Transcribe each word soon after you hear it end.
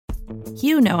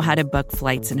You know how to book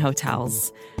flights and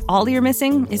hotels. All you're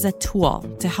missing is a tool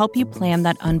to help you plan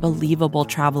that unbelievable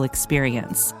travel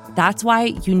experience. That's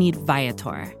why you need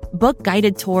Viator. Book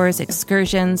guided tours,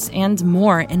 excursions, and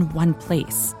more in one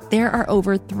place. There are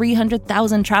over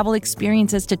 300,000 travel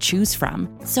experiences to choose from,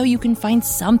 so you can find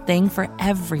something for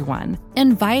everyone.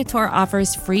 And Viator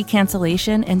offers free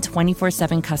cancellation and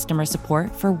 24/7 customer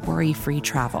support for worry-free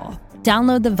travel.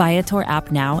 Download the Viator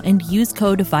app now and use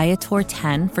code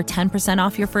Viator10 for 10%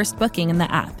 off your first booking in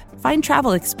the app. Find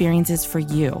travel experiences for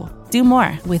you. Do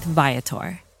more with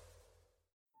Viator.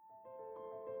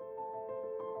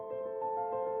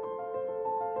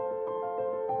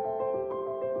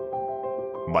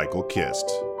 Michael Kist.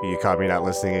 You caught me not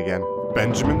listening again?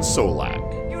 Benjamin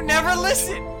Solak. You never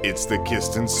listen! It's the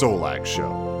Kist and Solak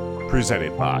Show.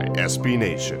 Presented by SB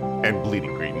Nation and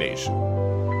Bleeding Green Nation.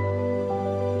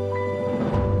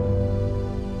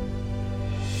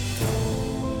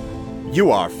 You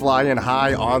are flying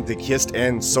high on the Kist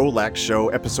and Solak Show,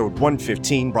 episode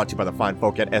 115, brought to you by the fine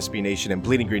folk at SB Nation and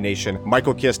Bleeding Green Nation.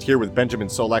 Michael Kist here with Benjamin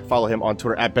Solak. Follow him on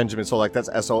Twitter at Benjamin Solak. That's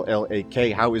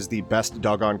S-O-L-A-K. How is the best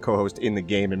doggone co-host in the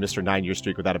game and Mr. 9-year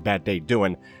streak without a bad day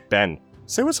doing? Ben,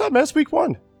 say what's up, man. It's week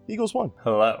 1. Eagles won.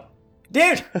 Hello.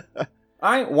 Dude!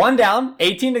 Alright, 1 down,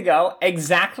 18 to go,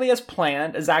 exactly as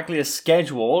planned, exactly as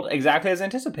scheduled, exactly as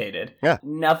anticipated. Yeah.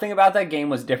 Nothing about that game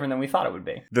was different than we thought it would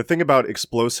be. The thing about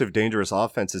explosive, dangerous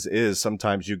offenses is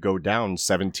sometimes you go down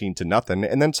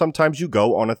 17-0, and then sometimes you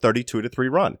go on a 32-3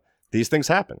 run. These things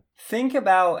happen. Think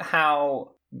about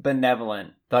how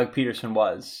benevolent Doug Peterson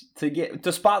was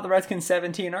to spot the Redskins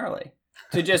 17 early.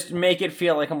 To just make it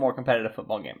feel like a more competitive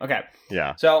football game. Okay.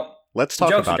 Yeah. So, let's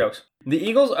talk about it. The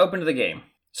Eagles opened the game,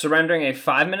 surrendering a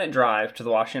 5-minute drive to the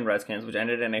Washington Redskins, which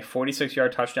ended in a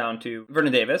 46-yard touchdown to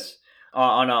Vernon Davis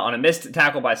on a missed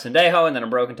tackle by Sendejo, and then a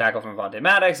broken tackle from Vontae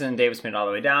Maddox, and Davis made it all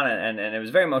the way down, and it was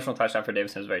a very emotional touchdown for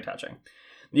Davis, and it was very touching.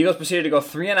 The Eagles proceeded to go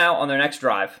 3-and-out on their next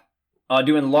drive,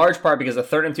 due in large part because the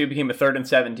 3rd and 2 became a 3rd and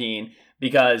 17,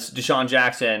 because Deshaun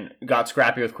Jackson got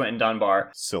scrappy with Quentin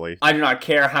Dunbar. Silly. I do not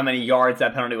care how many yards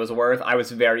that penalty was worth. I was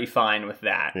very fine with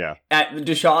that. Yeah. At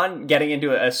Deshaun getting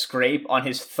into a scrape on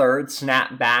his 3rd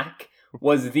snap back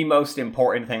was the most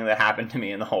important thing that happened to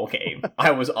me in the whole game.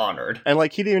 I was honored. And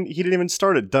like he didn't even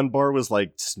start it. Dunbar was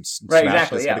like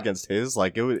smashed his head against his.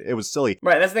 Like it was silly.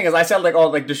 Right. That's the thing is I said like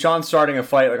Deshaun starting a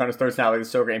fight like on his 3rd snap like it's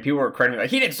so great. And people were crediting me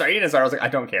like he didn't start. I was like I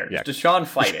don't care. Yeah. Deshaun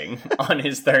fighting on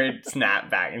his 3rd snap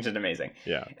back. It's just amazing.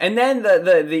 Yeah. And then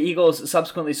the Eagles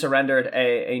subsequently surrendered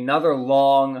another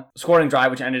long scoring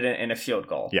drive which ended in a field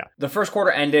goal. Yeah. The first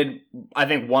quarter ended I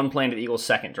think 1 play into the Eagles'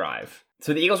 second drive.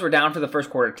 So the Eagles were down for the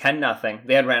first quarter 10-0.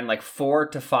 They had ran like 4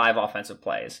 to 5 offensive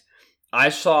plays. I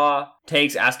saw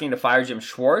takes asking to fire Jim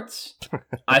Schwartz.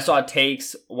 I saw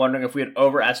takes wondering if we had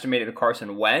overestimated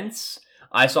Carson Wentz.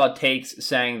 I saw takes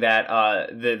saying that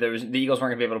the Eagles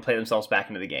weren't going to be able to play themselves back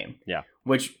into the game. Yeah.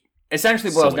 Which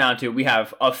essentially boils down to we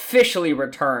have officially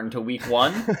returned to week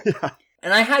 1. Yeah.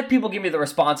 And I had people give me the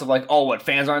response of like, oh, what,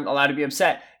 fans aren't allowed to be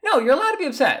upset? No, you're allowed to be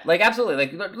upset. Like, absolutely.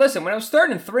 Like, listen, when it was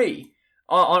 3rd and 3...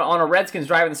 On a Redskins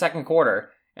drive in the second quarter,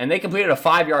 and they completed a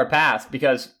 5-yard pass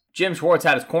because Jim Schwartz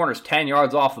had his corners 10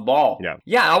 yards off the ball.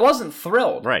 Yeah, I wasn't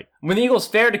thrilled. Right. When the Eagles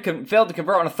failed to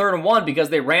convert on a 3rd and 1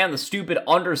 because they ran the stupid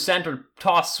under-center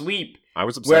toss sweep. I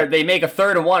was upset. Where they make a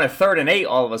 3rd and 1, a 3rd and 8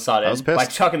 all of a sudden. I was pissed. By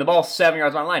chucking the ball 7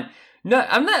 yards on the line. No,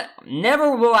 I'm not.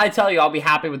 Never will I tell you I'll be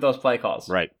happy with those play calls.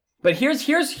 Right. But here's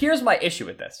my issue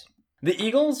with this. The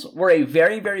Eagles were a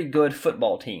very, very good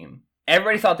football team.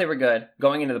 Everybody thought they were good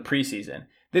going into the preseason.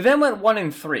 They then went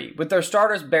 1-3 with their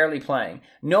starters barely playing.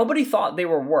 Nobody thought they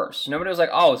were worse. Nobody was like,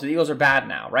 oh, so the Eagles are bad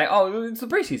now, right? Oh, it's the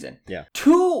preseason. Yeah.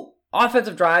 2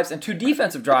 offensive drives and 2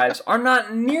 defensive drives are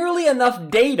not nearly enough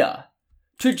data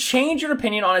to change your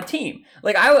opinion on a team.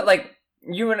 Like I would like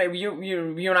you and I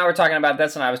were talking about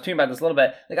this, and I was tweeting about this a little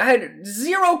bit. Like I had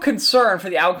zero concern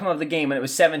for the outcome of the game when it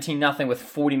was 17-0 with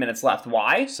 40 minutes left.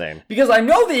 Why? Same. Because I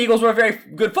know the Eagles were a very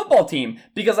good football team.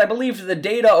 Because I believed the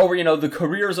data over the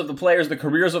careers of the players, the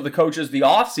careers of the coaches, the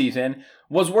offseason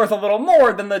was worth a little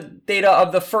more than the data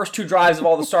of the first 2 drives of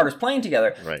all the starters playing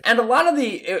together. Right. And a lot of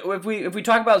if we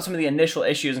talk about some of the initial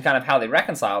issues and kind of how they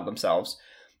reconciled themselves,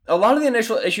 a lot of the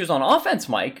initial issues on offense,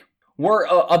 Mike, were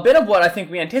a bit of what I think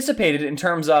we anticipated in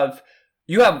terms of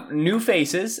you have new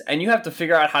faces and you have to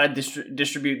figure out how to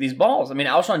distribute these balls. I mean,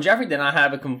 Alshon Jeffrey did not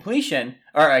have a completion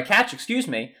or a catch,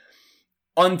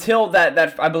 until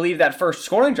that I believe that first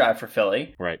scoring drive for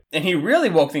Philly. Right. And he really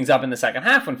woke things up in the second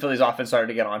half when Philly's offense started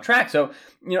to get on track. So,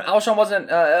 Alshon wasn't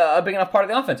a big enough part of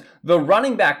the offense. The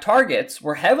running back targets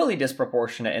were heavily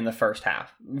disproportionate in the first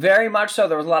half. Very much so.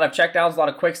 There was a lot of checkdowns, a lot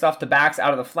of quick stuff to backs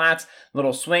out of the flats,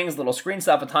 little swings, little screen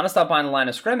stuff, a ton of stuff behind the line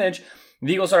of scrimmage.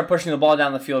 The Eagles started pushing the ball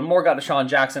down the field. More got to Deshaun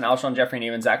Jackson, Alshon Jeffrey, and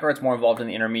even Zach Ertz more involved in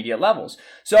the intermediate levels.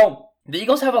 So the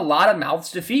Eagles have a lot of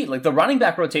mouths to feed. Like, the running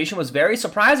back rotation was very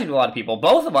surprising to a lot of people.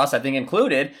 Both of us, I think,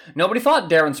 included. Nobody thought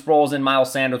Darren Sproles and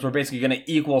Miles Sanders were basically going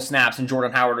to equal snaps and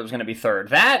Jordan Howard was going to be third.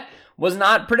 That was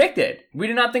not predicted. We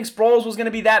did not think Sproles was going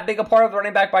to be that big a part of the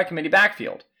running back by committee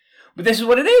backfield. But this is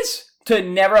what it is, to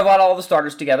never have got all the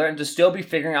starters together and to still be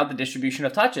figuring out the distribution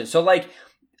of touches. So,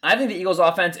 I think the Eagles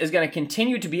offense is going to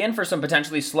continue to be in for some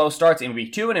potentially slow starts in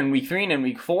week 2 and in week 3 and in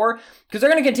week 4, because they're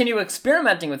going to continue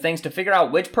experimenting with things to figure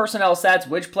out which personnel sets,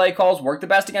 which play calls work the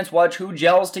best against what, who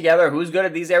gels together, who's good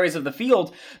at these areas of the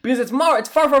field, because it's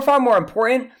far more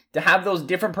important to have those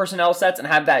different personnel sets and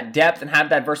have that depth and have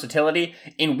that versatility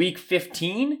in week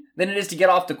 15 than it is to get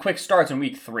off to quick starts in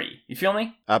week 3. You feel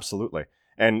me? Absolutely.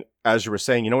 And as you were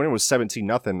saying, when it was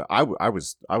 17-0, I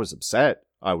was upset.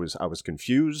 I was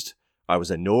confused. I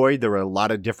was annoyed. There were a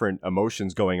lot of different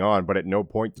emotions going on, but at no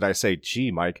point did I say, gee,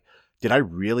 Mike, did I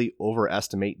really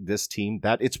overestimate this team?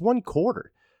 That it's one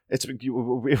quarter.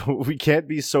 We can't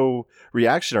be so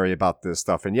reactionary about this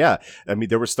stuff. And yeah, I mean,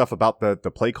 there was stuff about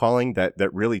the play calling that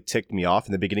really ticked me off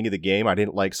in the beginning of the game. I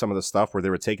didn't like some of the stuff where they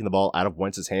were taking the ball out of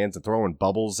Wentz's hands and throwing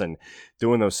bubbles and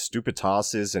doing those stupid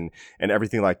tosses and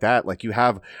everything like that. Like, you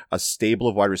have a stable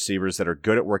of wide receivers that are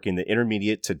good at working the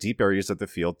intermediate to deep areas of the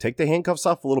field. Take the handcuffs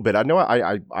off a little bit. I know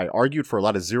I argued for a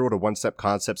lot of 0 to 1 step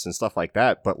concepts and stuff like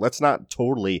that, but let's not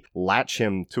totally latch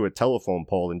him to a telephone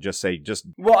pole and just say,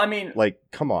 well, I mean, like,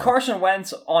 come on. Carson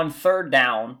Wentz on third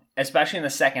down, especially in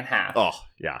the second half. Oh,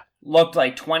 yeah. Looked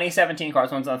like 2017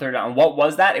 Carson Wentz on third down. What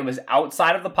was that? It was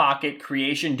outside of the pocket,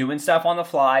 creation, doing stuff on the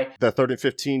fly. The 3rd and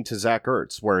 15 to Zach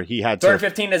Ertz, where he had 3rd and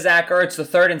 15 to Zach Ertz, the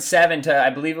 3rd and 7 to,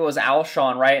 I believe it was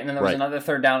Alshon, right? And then there was another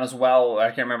third down as well. I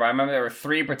can't remember. I remember there were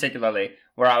 3 particularly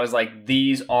where I was like,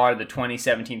 these are the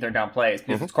 2017 third down plays.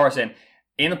 Because it's Carson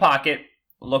in the pocket,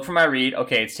 look for my read.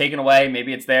 Okay, it's taken away.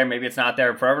 Maybe it's there. Maybe it's not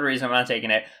there. For whatever reason, I'm not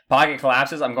taking it. Pocket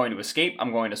collapses. I'm going to escape.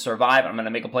 I'm going to survive. I'm going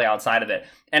to make a play outside of it.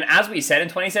 And as we said in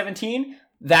 2017,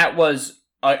 that was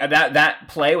that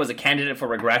play was a candidate for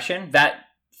regression. That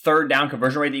third down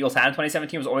conversion rate the Eagles had in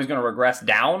 2017 was always going to regress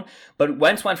down. But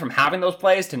Wentz went from having those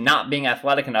plays to not being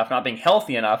athletic enough, not being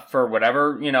healthy enough for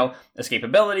whatever,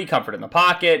 escapability, comfort in the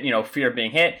pocket, fear of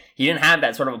being hit. He didn't have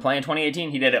that sort of a play in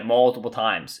 2018. He did it multiple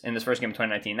times in this first game of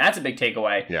 2019. That's a big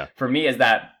takeaway for me, is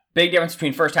that big difference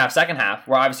between first half, second half,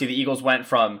 where obviously the Eagles went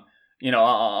from,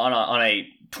 on a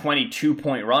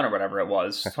 22-point run or whatever it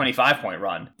was, 25-point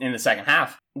run in the second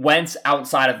half. Wentz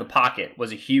outside of the pocket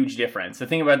was a huge difference. The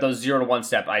thing about those 0 to 1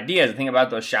 step ideas, the thing about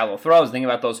those shallow throws, the thing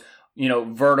about those,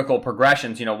 vertical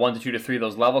progressions, 1 to 2 to 3,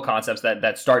 those level concepts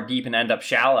that start deep and end up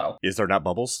shallow. Is there not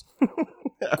bubbles?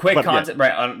 Quick concept,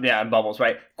 right? Bubbles,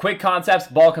 right? Quick concepts,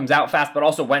 ball comes out fast, but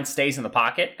also Wentz stays in the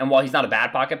pocket. And while he's not a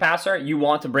bad pocket passer, you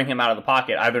want to bring him out of the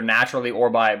pocket, either naturally or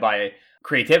by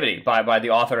creativity, by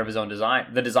the author of his own design,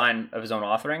 the design of his own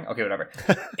authoring. Okay, whatever.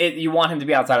 You want him to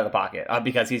be outside of the pocket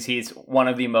because he's one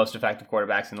of the most effective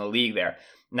quarterbacks in the league there.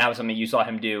 And that was something you saw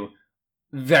him do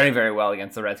very, very well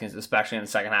against the Redskins, especially in the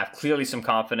second half. Clearly some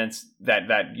confidence that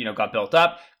got built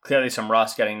up. Clearly some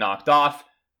rust getting knocked off.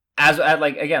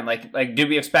 Did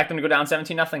we expect them to go down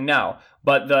 17-0? No.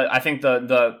 But I think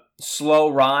the slow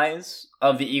rise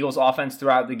of the Eagles offense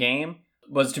throughout the game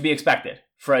was to be expected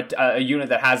for a unit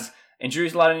that has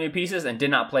introduced a lot of new pieces and did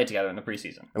not play together in the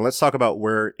preseason. And let's talk about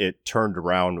where it turned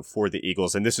around for the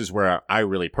Eagles. And this is where I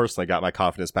really personally got my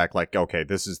confidence back. Like, okay,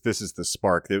 this is the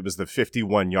spark. It was the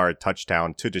 51-yard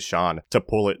touchdown to Deshaun to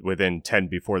pull it within 10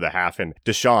 before the half. And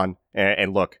Deshaun,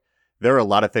 and look, there are a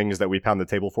lot of things that we pound the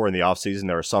table for in the offseason.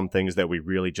 There are some things that we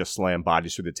really just slam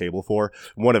bodies through the table for.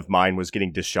 One of mine was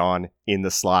getting Deshaun in the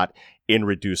slot in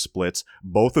reduced splits.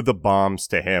 Both of the bombs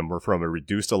to him were from a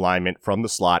reduced alignment from the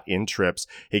slot in trips.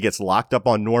 He gets locked up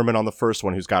on Norman on the first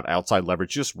one, who's got outside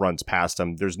leverage, just runs past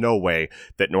him. There's no way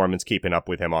that Norman's keeping up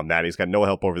with him on that. He's got no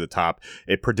help over the top.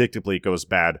 It predictably goes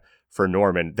bad for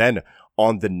Norman. Then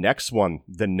on the next one,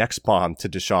 the next bomb to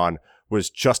Deshaun was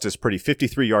just as pretty,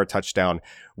 53-yard touchdown.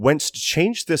 Wentz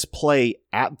changed this play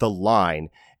at the line,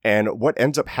 and what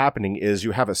ends up happening is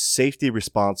you have a safety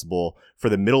responsible for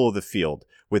the middle of the field,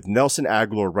 with Nelson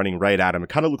Aguilar running right at him. It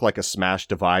kind of looked like a smash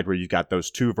divide where you got those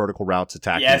two vertical routes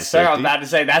attacking. Yes, sir. I was about to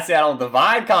say that's the old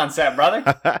divide concept,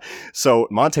 brother. So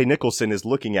Monte Nicholson is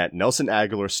looking at Nelson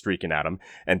Aguilar streaking at him,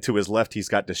 and to his left, he's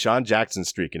got Deshaun Jackson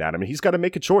streaking at him, and he's got to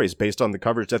make a choice based on the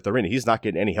coverage that they're in. He's not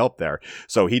getting any help there.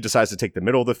 So he decides to take the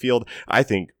middle of the field. I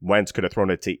think Wentz could have thrown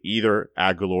it to either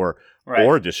Aguilar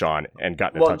or Deshaun and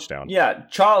gotten a touchdown. Yeah,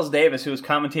 Charles Davis, who was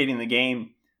commentating the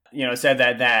game, said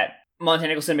that Monte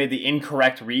Nicholson made the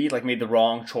incorrect read, like made the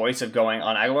wrong choice of going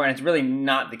on Aguilar, and it's really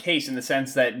not the case in the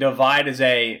sense that divide is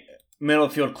a middle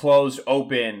field closed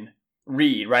open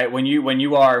read, right? When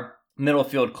you are middle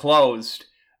field closed,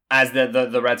 as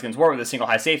the Redskins were with a single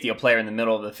high safety, a player in the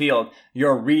middle of the field,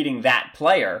 you're reading that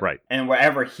player, right? And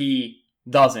wherever he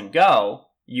doesn't go,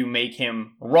 you make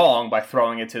him wrong by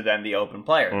throwing it to then the open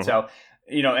player. Mm-hmm. So,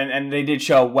 and they did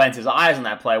show Wentz's eyes on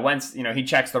that play. Wentz, he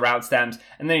checks the route stems,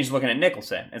 and then he's looking at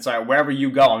Nicholson. It's like, wherever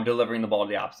you go, I'm delivering the ball to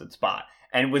the opposite spot.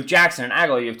 And with Jackson and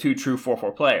Aguilar, you have two true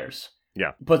 4-4 players.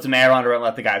 Yeah. Put some air under it and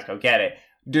let the guys go get it.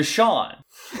 Deshaun.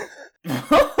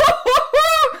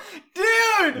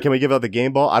 Dude! Can we give out the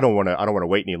game ball? I don't want to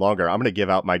wait any longer. I'm going to give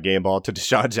out my game ball to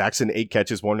Deshaun Jackson. 8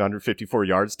 catches, 154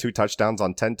 yards, 2 touchdowns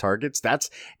on 10 targets. That's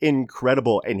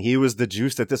incredible. And he was the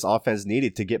juice that this offense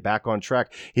needed to get back on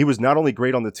track. He was not only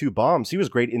great on the 2 bombs, he was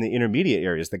great in the intermediate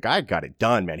areas. The guy got it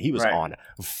done, man. He was on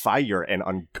fire and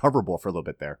uncoverable for a little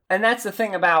bit there. And that's the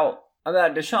thing about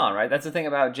Deshaun, right? That's the thing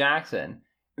about Jackson.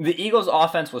 The Eagles'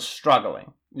 offense was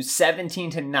struggling. It was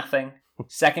 17-0.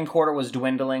 Second quarter was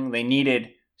dwindling. They needed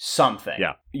something.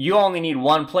 Yeah. You only need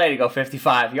one play to go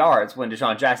 55 yards when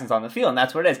Deshaun Jackson's on the field, and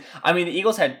that's what it is. I mean, the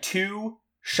Eagles had 2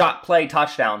 shot play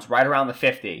touchdowns right around the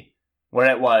 50, where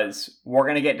it was, we're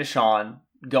going to get Deshaun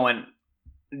going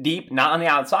deep, not on the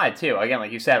outside, too. Again,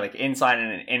 like you said, like inside in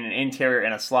an interior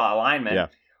in a slot alignment. Yeah.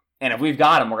 And if we've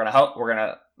got him, we're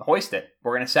gonna hoist it.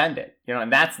 We're gonna send it.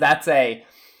 And that's a.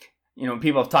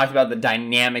 People have talked about the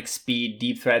dynamic speed,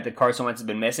 deep threat that Carson Wentz has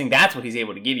been missing. That's what he's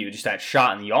able to give you, just that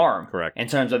shot in the arm. Correct. In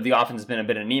terms of the offense has been a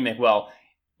bit anemic. Well,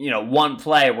 one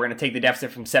play, we're going to take the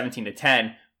deficit from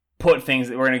 17-10, put things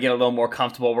that we're going to get a little more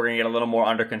comfortable. We're going to get a little more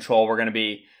under control. We're going to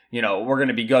be, we're going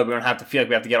to be good. We don't have to feel like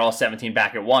we have to get all 17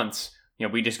 back at once.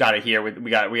 We just got it here.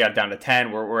 We got it down to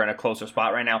 10. We're in a closer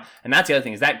spot right now. And that's the other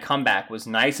thing, is that comeback was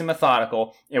nice and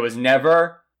methodical. It was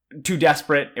never too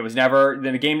desperate.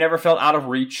 The game never felt out of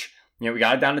reach. We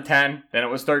got it down to 10, then it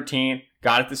was 13,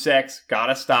 got it to 6, got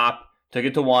to stop, took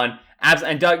it to 1.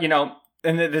 And Doug,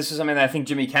 and this is something that I think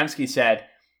Jimmy Kempski said,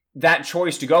 that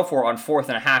choice to go for on 4th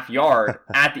and a half yard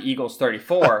at the Eagles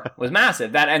 34 was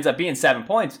massive. That ends up being 7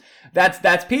 points.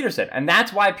 That's Peterson. And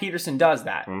that's why Peterson does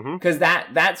that. Because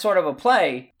that sort of a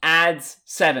play adds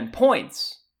 7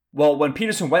 points. Well, when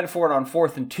Peterson went for it on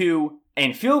 4th and 2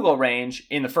 in field goal range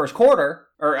in the first quarter,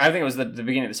 or I think it was the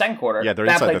beginning of the second quarter. Yeah,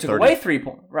 that play took away 3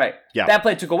 points. Right. Yeah. That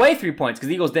play took away 3 points because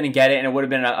the Eagles didn't get it, and it would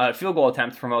have been a field goal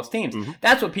attempt for most teams.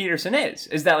 That's what Peterson is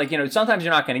that, sometimes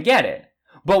you're not going to get it.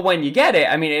 But when you get it,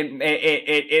 I mean,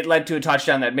 it led to a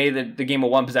touchdown that made the game a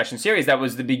 1-possession series. That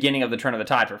was the beginning of the turn of the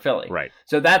tide for Philly. Right.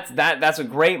 So that's a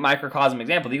great microcosm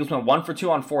example. The Eagles went 1 for 2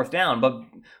 on 4th down, but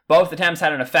both attempts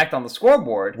had an effect on the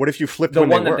scoreboard. What if you flipped the when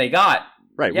one they that were? they got?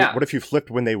 Right. Yeah. What if you flipped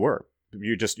when they were?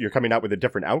 You're coming out with a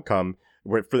different outcome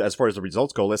as far as the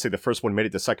results go. Let's say the first one made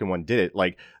it, the second one did it.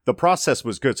 Like, the process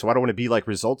was good, so I don't want to be like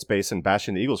results based and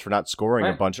bashing the Eagles for not scoring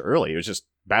a bunch early. It was just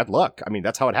bad luck. I mean,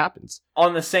 that's how it happens.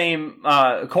 On the same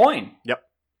coin. Yep.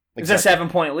 Exactly. It's a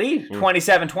 7-point lead,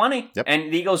 27-20,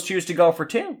 and the Eagles choose to go for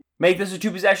 2. Make this a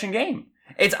 2-possession game.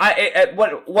 It's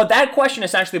what that question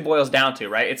essentially boils down to,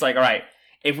 right? It's like, all right,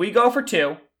 if we go for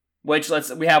 2, which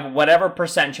we have whatever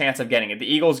percent chance of getting it.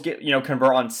 The Eagles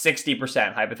convert on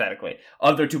 60% hypothetically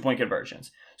of their 2-point conversions.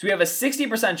 So we have a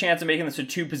 60% chance of making this a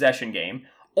 2-possession game,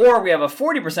 or we have a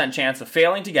 40% chance of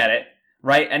failing to get it,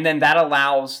 right? And then that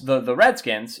allows the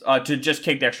Redskins to just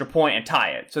kick the extra point and tie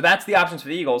it. So that's the options for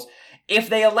the Eagles. If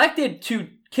they elected to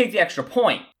kick the extra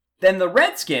point, then the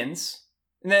Redskins,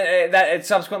 that it's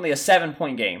subsequently a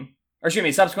 7-point game. Or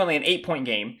subsequently an 8-point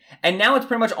game. And now it's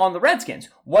pretty much on the Redskins.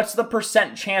 What's the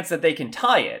percent chance that they can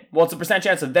tie it? Well, it's a percent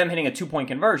chance of them hitting a 2-point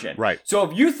conversion. Right. So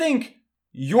if you think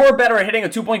you're better at hitting a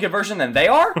 2-point conversion than they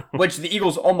are, which the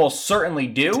Eagles almost certainly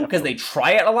do, because they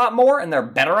try it a lot more and they're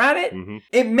better at it,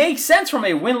 it makes sense from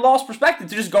a win-loss perspective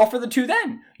to just go for the 2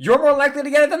 then. You're more likely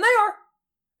to get it than they are.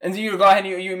 And so you go ahead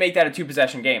and you make that a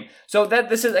 2-possession game. So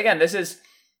this is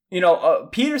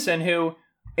Peterson, who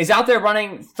is out there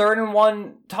running 3rd and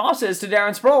 1 tosses to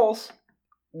Darren Sproles.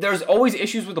 There's always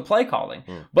issues with the play calling.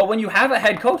 But when you have a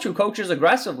head coach who coaches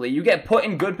aggressively, you get put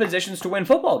in good positions to win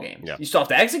football games. Yeah. You still have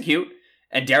to execute.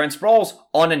 And Darren Sproles,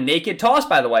 on a naked toss,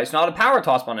 by the way, it's not a power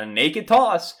toss, but on a naked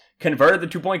toss, converted the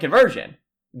 2-point conversion.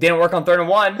 Didn't work on 3rd and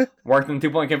 1, worked on the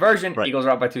 2-point conversion, right. Eagles are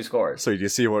up by 2 scores. So you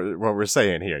see what we're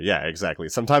saying here. Yeah, exactly.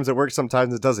 Sometimes it works,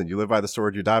 sometimes it doesn't. You live by the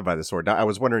sword, you die by the sword. Now, I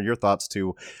was wondering your thoughts,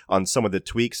 too, on some of the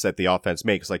tweaks that the offense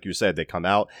makes. Like you said, they come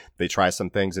out, they try some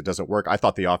things, it doesn't work. I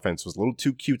thought the offense was a little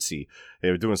too cutesy.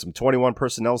 They were doing some 21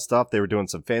 personnel stuff. They were doing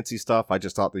some fancy stuff. I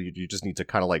just thought that you just need to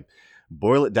kind of like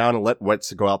boil it down and let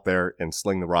Wentz go out there and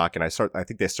sling the rock. And I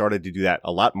think they started to do that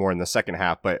a lot more in the second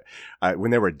half. But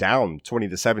when they were down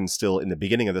 20-7 still in the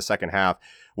beginning of the second half,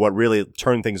 what really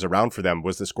turned things around for them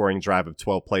was the scoring drive of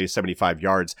 12 plays, 75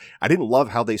 yards. I didn't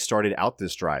love how they started out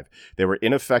this drive. They were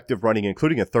ineffective running,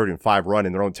 including a 3rd and 5 run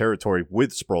in their own territory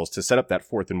with Sproles to set up that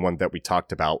 4th and 1 that we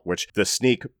talked about, which the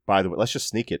sneak, by the way, let's just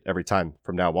sneak it every time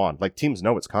from now on. Like, teams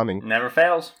know it's coming. Never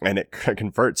fails. And it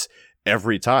converts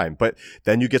every time. But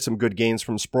then you get some good gains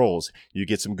from Sproles. You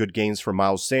get some good gains from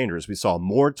Miles Sanders. We saw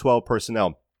more 12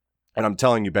 personnel. And I'm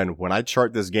telling you, Ben, when I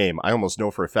chart this game, I almost know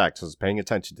for a fact, so I was paying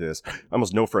attention to this, I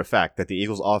almost know for a fact that the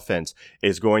Eagles offense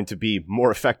is going to be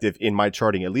more effective in my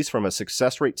charting, at least from a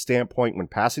success rate standpoint when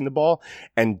passing the ball,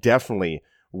 and definitely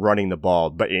running the ball,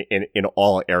 but in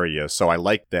all areas. So I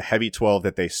like the heavy 12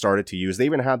 that they started to use. They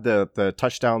even had the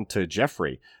touchdown to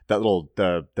Jeffrey, that little,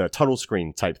 the tunnel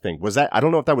screen type thing. Was that, I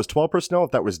don't know if that was 12 personnel,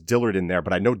 if that was Dillard in there,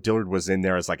 but I know Dillard was in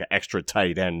there as like an extra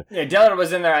tight end. Yeah, Dillard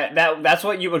was in there. That's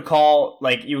what you would call,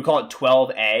 like, you would call it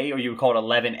 12A, or you would call it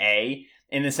 11A,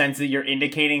 in the sense that you're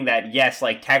indicating that, yes,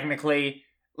 like, technically,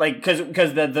 like,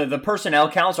 because the personnel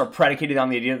counts are predicated on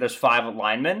the idea that there's 5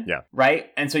 linemen, yeah,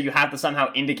 right? And so you have to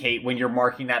somehow indicate when you're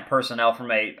marking that personnel from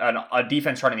a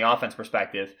defense chart in the offense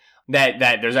perspective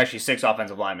that there's actually 6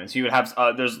 offensive linemen. So you would have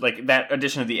there's like that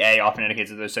addition of the A often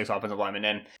indicates that there's 6 offensive linemen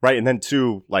in. Right, and then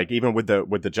too, like even with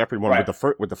the Jeffrey one, right,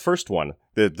 with the first one,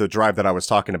 the drive that I was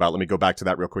talking about. Let me go back to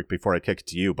that real quick before I kick it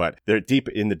to you. But they're deep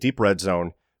in the deep red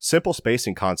zone. Simple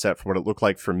spacing concept from what it looked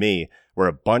like for me, where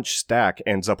a bunch stack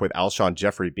ends up with Alshon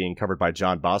Jeffrey being covered by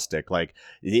John Bostic. Like,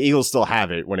 the Eagles still have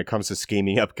it when it comes to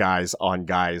scheming up guys on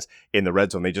guys in the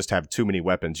red zone. They just have too many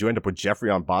weapons. You end up with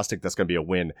Jeffrey on Bostic, that's going to be a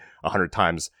win 100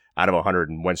 times out of 100,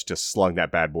 and Wentz just slung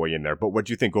that bad boy in there. But what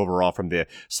do you think overall from the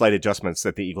slight adjustments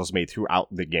that the Eagles made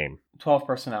throughout the game? 12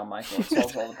 personnel, Michael. It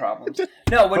solves all the problems.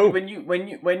 No,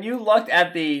 when you looked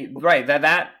at the right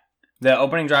the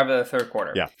opening drive of the third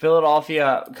quarter. Yeah.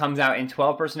 Philadelphia comes out in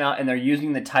 12 personnel, and they're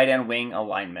using the tight end wing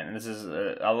alignment. And this is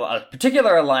a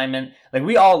particular alignment. Like,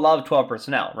 we all love 12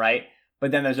 personnel, right?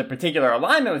 But then there's a particular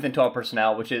alignment within 12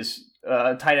 personnel, which is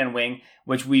tight end wing,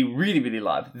 which we really, really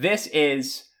love. This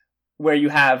is where you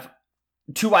have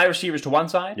 2 wide receivers to one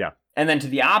side. Yeah. And then to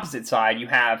the opposite side, you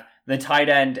have the tight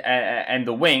end and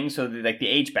the wing, so like the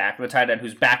H-back, the tight end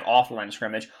who's back off the line of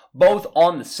scrimmage, both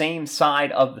on the same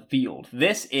side of the field.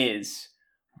 This is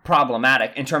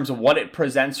problematic in terms of what it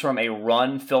presents from a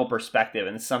run-fill perspective,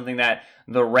 and it's something that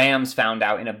the Rams found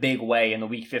out in a big way in the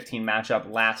Week 15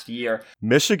 matchup last year.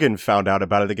 Michigan found out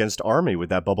about it against Army with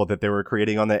that bubble that they were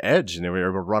creating on the edge, and they were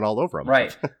able to run all over them.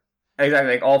 Right.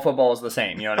 Exactly. Like, all football is the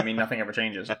same. You know what I mean? Nothing ever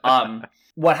changes.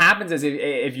 What happens is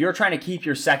if you're trying to keep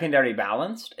your secondary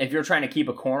balanced, if you're trying to keep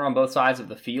a corner on both sides of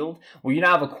the field, well, you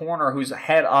now have a corner who's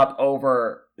head up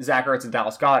over Zach Ertz and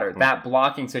Dallas Goedert. That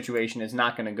blocking situation is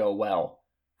not going to go well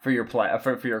for your play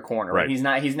for your corner. Right. He's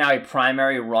now a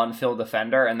primary run-fill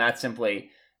defender, and that's simply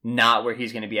not where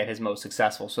he's going to be at his most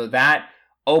successful. So that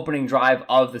opening drive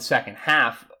of the second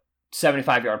half,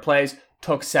 75-yard plays,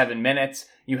 took 7 minutes.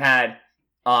 You had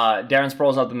Darren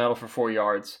Sproles up the middle for 4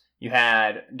 yards. You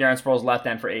had Darren Sproles left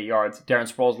end for 8 yards.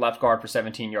 Darren Sproles left guard for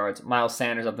 17 yards. Miles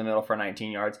Sanders up the middle for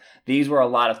 19 yards. These were a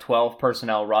lot of 12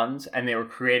 personnel runs, and they were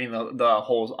creating the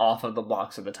holes off of the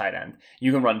blocks of the tight end.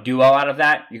 You can run duo out of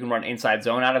that. You can run inside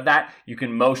zone out of that. You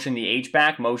can motion the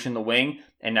H-back, motion the wing,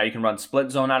 and now you can run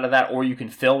split zone out of that, or you can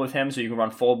fill with him, so you can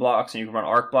run full blocks, and you can run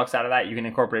arc blocks out of that. You can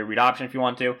incorporate read option if you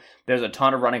want to. There's a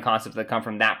ton of running concepts that come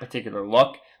from that particular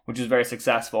look, which is very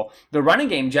successful. The running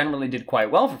game generally did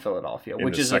quite well for Philadelphia,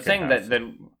 which is a thing that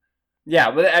yeah,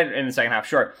 in the second half,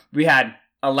 sure. We had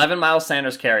 11 Miles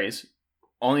Sanders carries,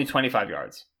 only 25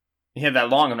 yards. He had that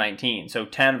long of 19, so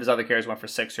 10 of his other carries went for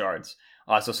 6 yards.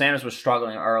 So Sanders was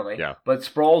struggling early. Yeah. But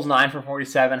Sproles, 9 for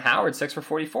 47. Howard, 6 for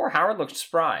 44. Howard looked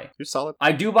spry. You're solid.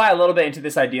 I do buy a little bit into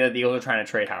this idea that the Eagles are trying to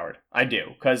trade Howard. I do,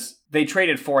 because they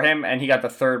traded for him, and he got the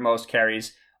 3rd most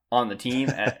carries on the team,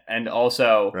 and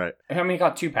also, right. I mean, he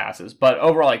got 2 passes, but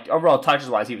overall touches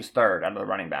wise, he was 3rd out of the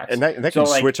running backs. And that can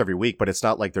switch every week, but it's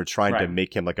not like they're trying to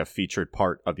make him like a featured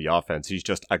part of the offense. He's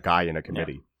just a guy in a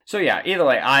committee. Yeah. So yeah, either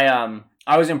way,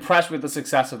 I was impressed with the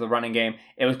success of the running game.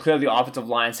 It was clear the offensive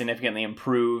line significantly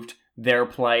improved their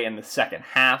play in the second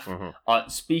half.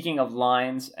 Speaking of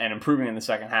lines and improving in the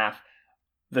second half,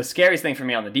 the scariest thing for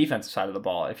me on the defensive side of the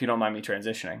ball, if you don't mind me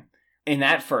transitioning, in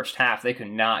that first half, they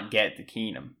could not get to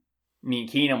Keenum. I mean,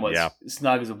 Keenum was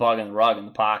snug as a bug in the rug in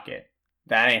the pocket.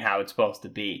 That ain't how it's supposed to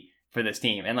be for this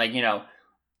team. And,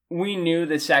 we knew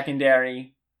the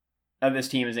secondary of this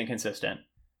team is inconsistent.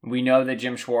 We know that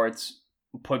Jim Schwartz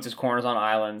puts his corners on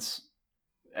islands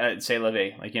at say la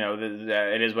vie.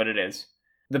 It is what it is.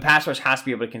 The pass rush has to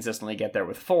be able to consistently get there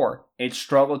with 4. It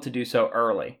struggled to do so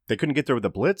early. They couldn't get there with the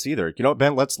blitz either. You know what,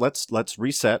 Ben? Let's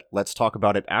reset. Let's talk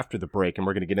about it after the break, and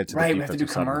we're going to get into the defensive we have to do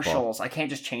side of the ball. commercials. I can't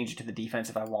just change it to the defense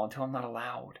if I want to. I'm not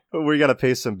allowed. We got to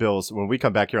pay some bills. When we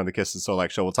come back here on the Kist and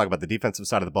Solak show, we'll talk about the defensive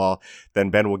side of the ball. Then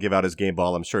Ben will give out his game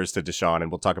ball. I'm sure it's to Deshaun, and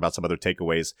we'll talk about some other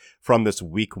takeaways from this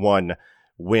Week 1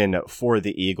 win for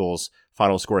the Eagles.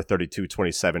 Final score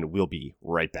 32-27. We'll be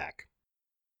right back.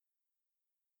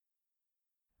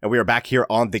 And we are back here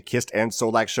on the Kist and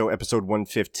Solak Show, episode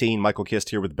 115. Michael Kist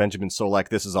here with Benjamin Solak.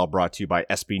 This is all brought to you by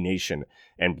SB Nation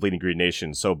and Bleeding Green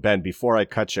Nation. So, Ben, before I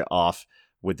cut you off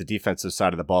with the defensive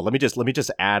side of the ball, let me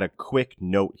just add a quick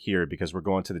note here because we're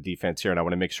going to the defense here, and I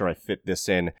want to make sure I fit this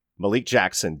in. Malik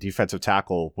Jackson, defensive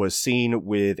tackle, was seen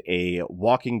with a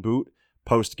walking boot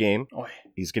post-game.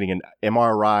 He's getting an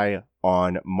MRI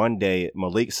on Monday.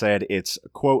 Malik said it's,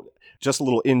 quote, just a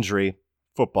little injury,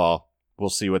 football. We'll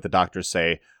see what the doctors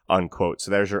say, unquote. So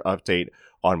there's your update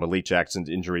on Malik Jackson's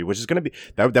injury, which is going to be,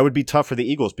 that would be tough for the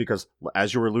Eagles because,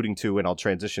 as you were alluding to, and I'll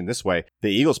transition this way,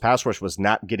 the Eagles pass rush was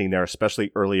not getting there,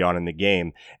 especially early on in the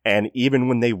game. And even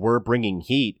when they were bringing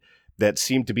heat, that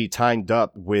seemed to be timed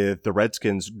up with the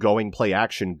Redskins going play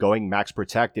action, going max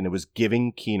protect, and it was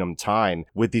giving Keenum time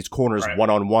with these corners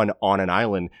one-on-one on an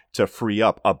island to free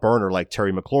up a burner like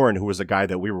Terry McLaurin, who was a guy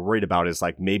that we were worried about as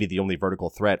maybe the only vertical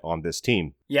threat on this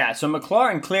team. Yeah, so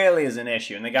McLaurin clearly is an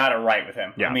issue, and they got it right with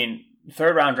him. Yeah. I mean,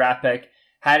 3rd-round draft pick,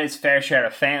 had his fair share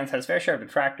of fans, had his fair share of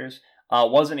detractors,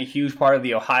 wasn't a huge part of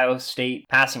the Ohio State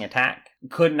passing attack.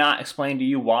 Could not explain to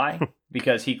you why.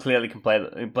 Because he clearly can play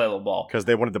the ball. Because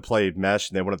they wanted to play mesh,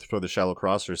 and they wanted to throw the shallow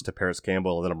crossers to Paris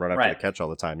Campbell and let him run after the catch all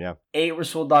the time, yeah. 8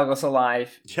 Rasul Douglas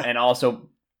alive, and also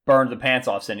burned the pants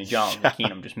off Sidney Jones. Yeah.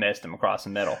 Keenum just missed him across the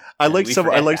middle. I like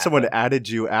someone added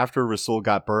you after Rasul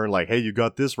got burned, hey, you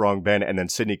got this wrong, Ben, and then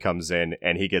Sidney comes in,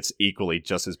 and he gets equally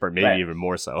just as burned, maybe even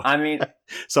more so. I mean...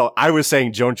 So I was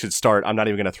saying Jones should start. I'm not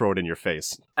even going to throw it in your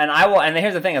face. And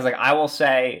here's the thing, is I will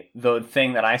say the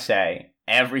thing that I say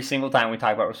every single time we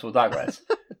talk about Rasul Douglas.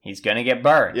 He's going to get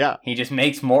burned. Yeah. He just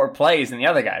makes more plays than the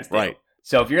other guys do. Right.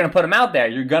 So if you're going to put him out there,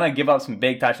 you're going to give up some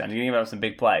big touchdowns. You're going to give up some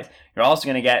big plays. You're also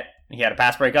going to get, he had a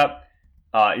pass breakup.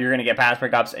 You're going to get pass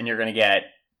breakups, and you're going to get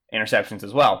interceptions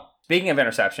as well. Speaking of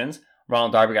interceptions,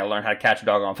 Ronald Darby got to learn how to catch a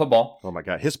doggone football. Oh my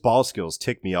God. His ball skills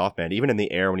tick me off, man. Even in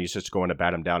the air when he's just going to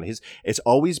bat him down. It's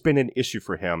always been an issue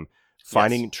for him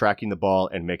tracking the ball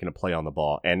and making a play on the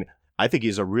ball. And I think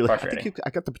he's I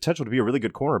got the potential to be a really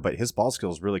good corner, but his ball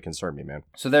skills really concern me, man.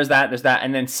 So there's that.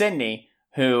 And then Sidney,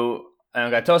 who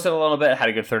got toasted a little bit, had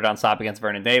a good 3rd down stop against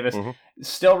Vernon Davis,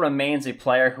 still remains a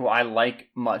player who I like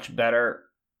much better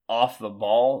off the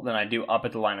ball than I do up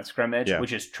at the line of scrimmage,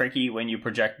 which is tricky when you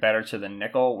project better to the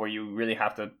nickel, where you really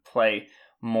have to play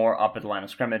more up at the line of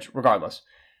scrimmage, regardless.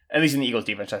 At least in the Eagles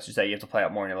defense, I should say, you have to play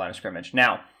up more in your line of scrimmage.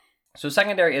 Now, so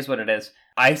secondary is what it is.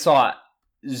 I saw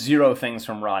 0 things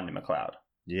from Rodney McLeod.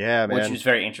 Yeah, man. Which is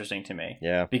very interesting to me.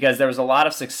 Yeah. Because there was a lot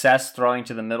of success throwing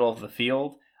to the middle of the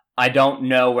field. I don't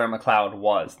know where McLeod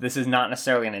was. This is not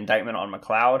necessarily an indictment on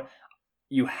McLeod.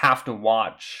 You have to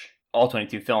watch all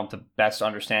 22 film to best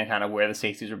understand kind of where the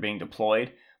safeties were being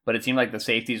deployed. But it seemed like the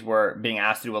safeties were being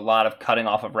asked to do a lot of cutting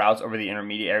off of routes over the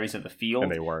intermediate areas of the field.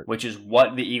 And they weren't. Which is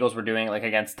what the Eagles were doing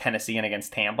against Tennessee and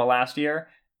against Tampa last year.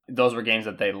 Those were games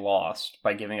that they lost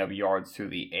by giving up yards through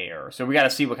the air. So we got to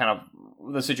see what kind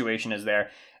of the situation is there.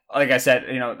 Like I said,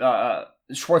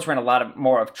 Schwartz ran a lot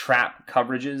more of trap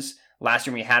coverages last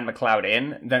year when we had McLeod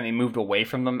in. Then they moved away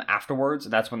from them afterwards.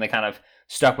 That's when they kind of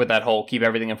stuck with that whole keep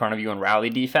everything in front of you and rally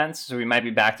defense. So we might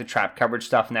be back to trap coverage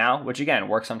stuff now, which again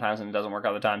works sometimes and it doesn't work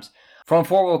other times. Front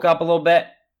 4 woke up a little bit.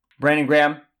 Brandon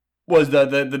Graham was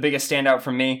the biggest standout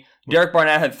for me. Derek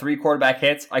Barnett had 3 quarterback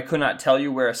hits. I could not tell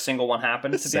you where a single one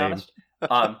happened, to be honest.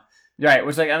 Right,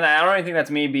 which and I don't even think that's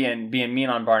me being mean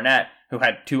on Barnett, who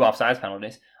had 2 offsides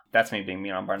penalties. That's me being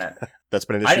mean on Barnett. That's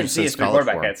been an issue. I didn't see his 3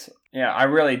 quarterback hits. Yeah, I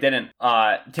really didn't.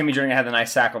 Timmy Jr. had the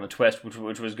nice sack on the twist,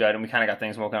 which was good, and we kind of got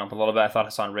things woken up a little bit. I thought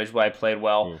Hassan Ridgeway played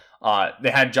well. They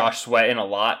had Josh Sweat in a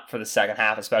lot for the second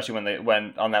half, especially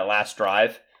when on that last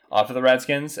drive for the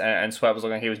Redskins, and Sweat was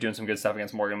looking like he was doing some good stuff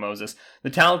against Morgan Moses. The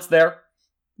talent's there.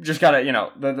 just gotta,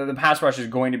 the pass rush is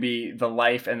going to be the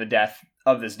life and the death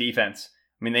of this defense.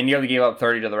 I mean, they nearly gave up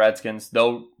 30 to the Redskins.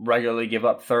 They'll regularly give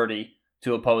up 30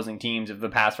 to opposing teams if the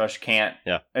pass rush is going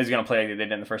to play like they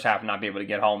did in the first half and not be able to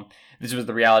get home. This was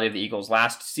the reality of the Eagles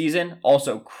last season.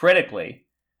 Also, critically,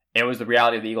 it was the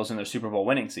reality of the Eagles in their Super Bowl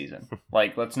winning season.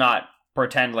 Like, let's not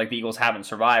pretend like the Eagles haven't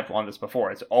survived on this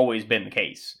before. It's always been the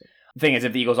case. The thing is,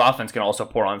 if the Eagles offense can also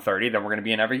pour on 30, then we're going to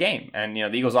be in every game. And,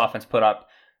 the Eagles offense put up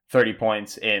 30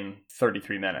 points in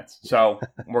 33 minutes. So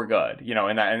we're good, in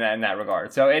that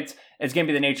regard. So it's going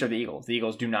to be the nature of the Eagles. The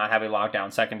Eagles do not have a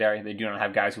lockdown secondary. They do not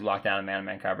have guys who lock down in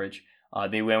man-to-man coverage.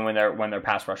 They win when their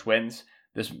pass rush wins.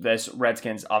 This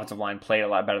Redskins offensive line played a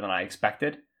lot better than I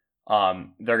expected.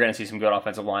 They're going to see some good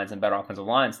offensive lines and better offensive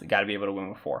lines. They got to be able to win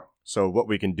with 4. So what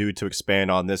we can do to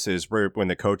expand on this is when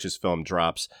the coaches film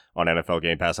drops on NFL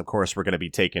Game Pass, of course, we're going to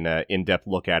be taking an in-depth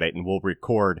look at it, and we'll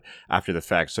record after the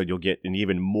fact. So you'll get an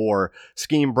even more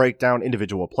scheme breakdown,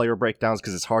 individual player breakdowns,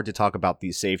 because it's hard to talk about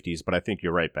these safeties. But I think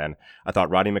you're right, Ben. I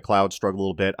thought Rodney McLeod struggled a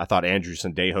little bit. I thought Andrew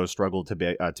Sendejo struggled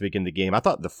to begin the game. I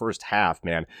thought the first half,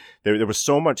 man, there was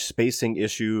so much spacing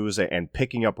issues and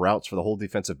picking up routes for the whole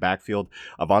defensive backfield.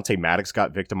 Avonte Maddox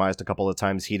got victimized a couple of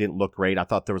times. He didn't look great. I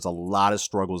thought there was a lot of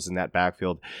struggles in that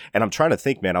backfield. And I'm trying to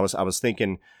think, man, I was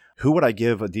thinking, who would I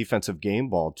give a defensive game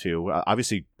ball to?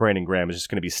 Obviously, Brandon Graham is just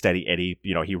going to be steady Eddie.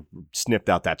 He sniffed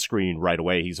out that screen right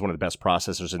away. He's one of the best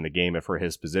processors in the game for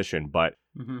his position. But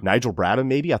Nigel Bradham,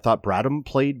 maybe? I thought Bradham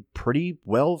played pretty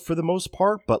well for the most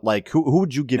part. But, who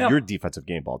would you give your defensive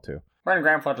game ball to? Brandon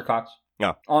Graham, Fletcher Cox.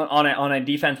 Yeah. On a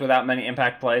defense without many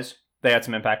impact plays. They had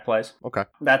some impact plays. Okay.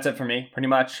 That's it for me, pretty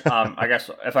much. I guess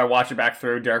if I watch it back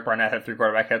through, Derek Barnett had 3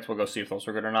 quarterback hits. We'll go see if those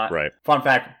are good or not. Right. Fun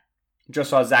fact,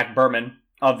 just saw Zach Berman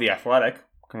of The Athletic.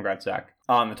 Congrats, Zach.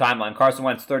 On the timeline, Carson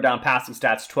Wentz third down passing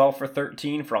stats, 12 for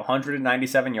 13 for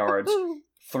 197 yards,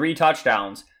 3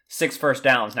 touchdowns, 6 first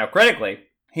downs. Now, critically,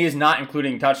 he is not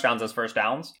including touchdowns as first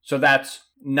downs. So that's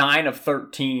 9 of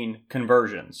 13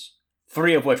 conversions.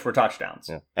 3 of which were touchdowns.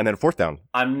 Yeah. And then fourth down.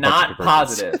 I'm not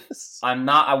positive.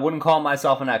 I wouldn't call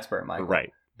myself an expert, Michael. Right.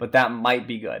 But that might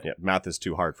be good. Yeah, math is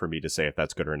too hard for me to say if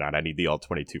that's good or not. I need the all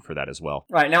 22 for that as well.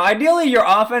 Right. Now, ideally, your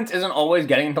offense isn't always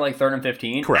getting into 3rd and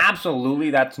 15. Correct. Absolutely,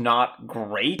 that's not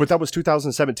great. But that was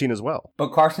 2017 as well.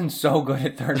 But Carson's so good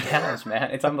at third downs, man.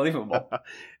 It's unbelievable.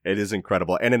 It is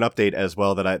incredible. And an update as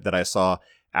well that I saw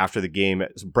after the game,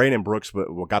 Brandon Brooks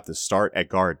got the start at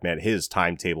guard. Man, his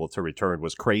timetable to return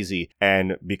was crazy.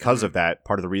 And because of that,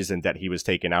 part of the reason that he was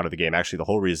taken out of the game, actually the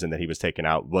whole reason that he was taken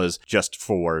out, was just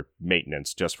for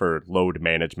maintenance, just for load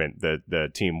management. The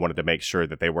team wanted to make sure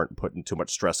that they weren't putting too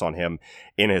much stress on him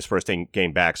in his first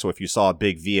game back. So if you saw a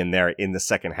big V in there in the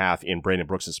second half in Brandon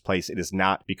Brooks' place, it is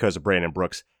not because of Brandon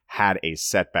Brooks had a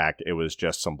setback. It was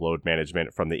just some load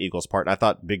management from the Eagles' part. And I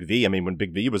thought Big V, when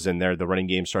Big V was in there, the running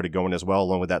game started going as well,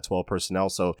 along with that 12 personnel.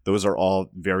 So those are all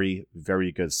very,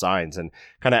 very good signs. And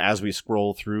kind of as we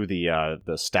scroll through the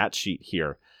stat sheet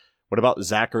here, what about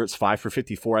Zach Ertz, 5 for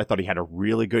 54? I thought he had a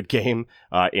really good game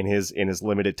in his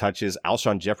limited touches.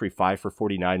 Alshon Jeffrey, 5 for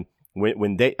 49.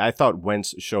 I thought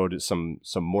Wentz showed some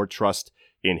more trust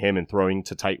in him and throwing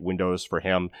to tight windows for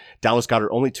him. Dallas Goedert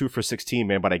only 2 for 16,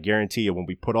 man, but I guarantee you when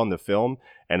we put on the film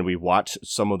and we watch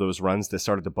some of those runs that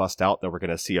started to bust out, that we're going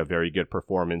to see a very good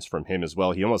performance from him as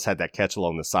well. He almost had that catch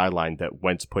along the sideline that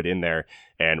Wentz put in there,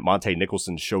 and Monte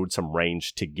Nicholson showed some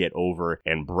range to get over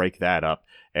and break that up.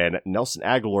 And Nelson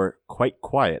Aguilar, quite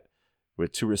quiet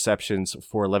with 2 receptions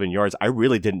for 11 yards. I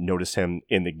really didn't notice him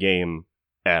in the game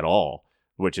at all,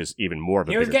 which is even more of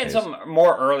a He was getting case. some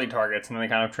more early targets, and then they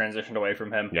kind of transitioned away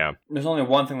from him. Yeah. There's only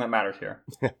one thing that matters here.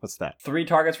 What's that? 3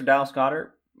 targets for Dallas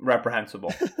Goedert, reprehensible.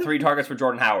 3 targets for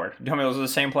Jordan Howard. Tell me those are the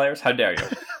same players? How dare you?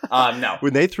 No.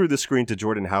 When they threw the screen to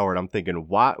Jordan Howard, I'm thinking,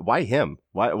 why him?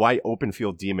 Why open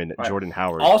field demon Right. Jordan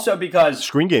Howard? Also because...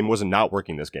 Screen game wasn't not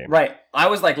working this game. Right. I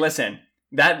was like, listen,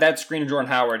 that screen to Jordan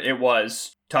Howard, it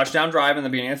was... touchdown drive in the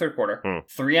beginning of the third quarter.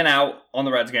 3 and out on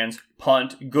the Redskins.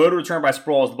 Punt. Good return by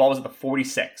Sproles. The ball was at the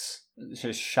 46. This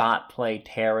is shot play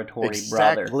territory,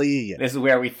 brother. Exactly. This is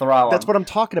where we throw. That's what I'm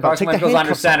talking about. Carson Take Wentz the goes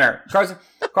under handcuffs off.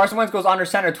 center. Carson Wentz goes under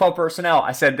center, 12 personnel.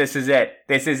 I said, this is it.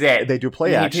 This is it. They do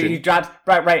play action. He drops,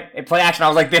 right. Play action. I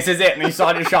was like, this is it. And you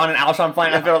saw Deshaun and Alshon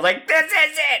flying on the field. I was like, this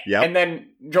is it. Yep. And then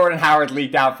Jordan Howard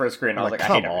leaked out for a screen. I was like, I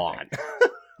hate come on. everything.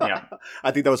 Yeah.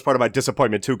 I think that was part of my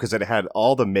disappointment too, because it had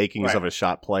all the makings Right. of a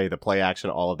shot play, the play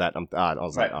action, all of that. I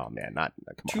was like, Right. oh man, come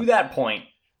To on. that point,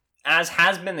 as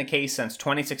has been the case since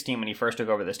 2016 when he first took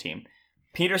over this team,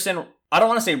 Peterson, I don't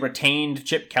want to say retained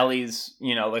Chip Kelly's,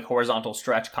 horizontal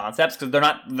stretch concepts, because they're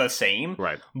not the same.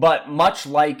 Right. But much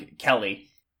like Kelly,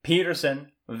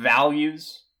 Peterson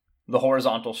values the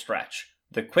horizontal stretch.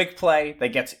 the quick play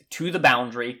that gets to the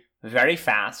boundary very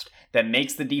fast, that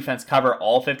makes the defense cover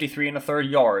all 53 and a third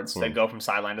yards that go from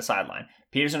sideline to sideline.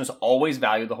 Peterson has always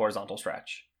valued the horizontal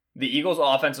stretch. The Eagles'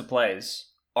 offensive plays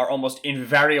are almost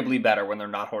invariably better when they're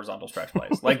not horizontal stretch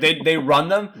plays. Like they run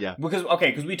them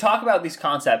because we talk about these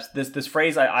concepts, this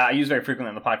phrase I use very frequently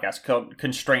on the podcast called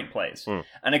constraint plays.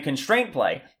 And a constraint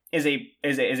play is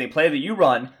a play that you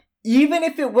run even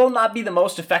if it will not be the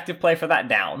most effective play for that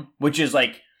down, which is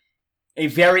like a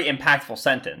very impactful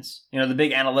sentence. You know, the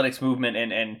big analytics movement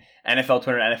in NFL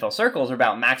Twitter and NFL circles are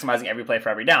about maximizing every play for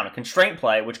every down. A constraint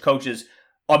play, which coaches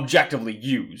objectively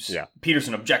use,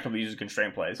 Peterson objectively uses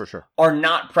constraint plays, for sure, are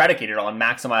not predicated on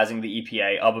maximizing the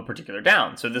EPA of a particular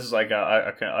down. So this is like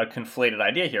a conflated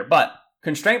idea here. But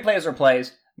constraint plays are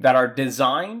plays that are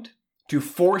designed to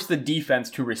force the defense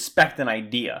to respect an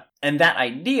idea. And that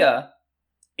idea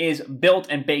is built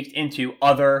and baked into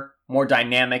other more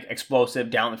dynamic, explosive,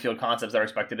 down the field concepts that are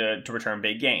expected to return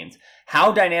big gains.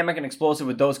 How dynamic and explosive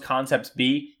would those concepts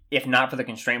be if not for the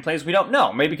constraint plays? We don't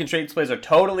know. Maybe constraint plays are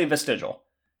totally vestigial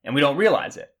and we don't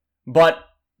realize it, but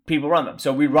people run them.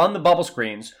 So we run the bubble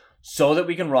screens so that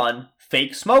we can run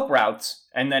fake smoke routes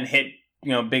and then hit,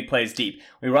 big plays deep.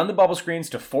 We run the bubble screens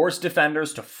to force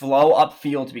defenders to flow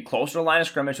upfield to be closer to the line of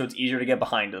scrimmage so it's easier to get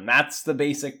behind them. That's the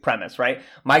basic premise, right?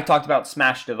 Mike talked about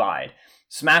smash divide.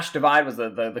 Smash divide was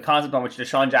the concept on which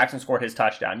Deshaun Jackson scored his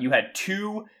touchdown. You had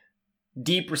two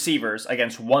deep receivers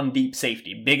against one deep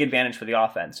safety. Big advantage for the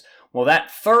offense. Well,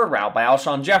 that third route by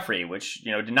Alshon Jeffrey, which,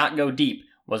 did not go deep,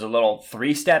 was a little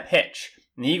three-step hitch.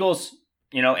 And the Eagles,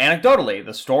 anecdotally,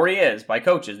 the story is by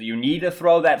coaches that you need to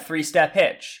throw that three-step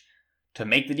hitch to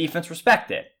make the defense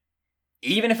respect it,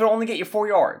 even if it only get you 4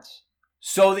 yards,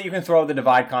 so that you can throw the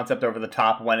divide concept over the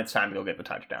top when it's time to go get the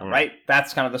touchdown, right?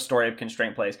 That's kind of the story of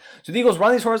constraint plays. So the Eagles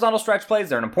run these horizontal stretch plays.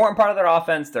 They're an important part of their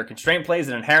offense. They're constraint plays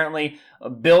that inherently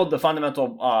build the fundamental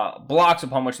blocks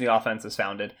upon which the offense is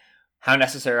founded. How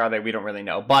necessary are they? We don't really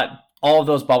know. But all of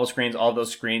those bubble screens, all of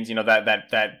those screens,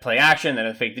 that play action, then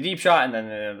the fake the deep shot, and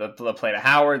then the play to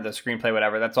Howard, the screenplay,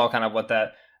 whatever. That's all kind of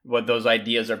what those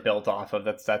ideas are built off of.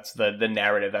 That's the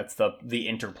narrative. That's the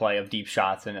interplay of deep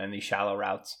shots and these shallow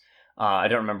routes. I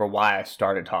don't remember why I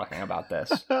started talking about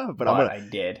this, but I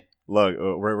did. Look,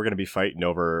 we're going to be fighting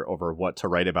over what to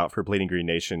write about for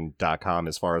bleedinggreennation.com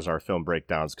as far as our film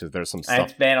breakdowns, because there's some stuff.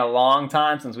 It's been a long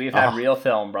time since we've had real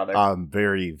film, brother. I'm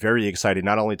very, very excited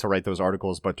not only to write those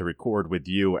articles, but to record with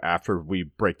you after we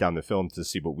break down the film to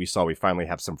see what we saw. We finally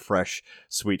have some fresh,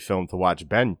 sweet film to watch.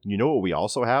 Ben, you know what we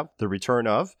also have? The return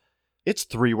of? It's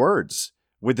 3 words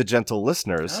with the gentle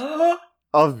listeners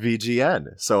of BGN.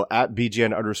 So at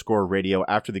BGN_radio,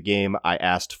 after the game, I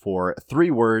asked for 3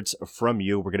 words from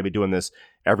you. We're going to be doing this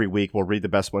every week. We'll read the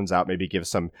best ones out, maybe give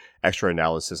some extra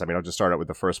analysis. I mean, I'll just start out with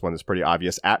the first one that's pretty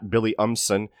obvious. At Billy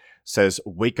Umson says,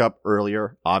 wake up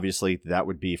earlier. Obviously, that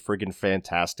would be friggin'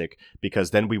 fantastic,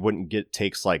 because then we wouldn't get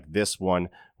takes like this one,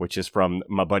 which is from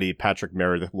my buddy Patrick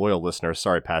Meredith, loyal listener.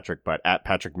 Sorry, Patrick, but at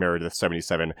Patrick Meredith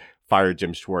 77, fire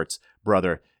Jim Schwartz.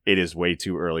 Brother, it is way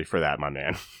too early for that, my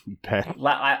man.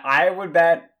 I would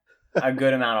bet a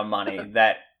good amount of money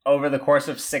that over the course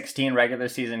of 16 regular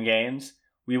season games,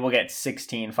 we will get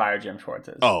 16 fire Jim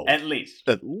Schwartzes. Oh, at least.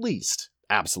 At least.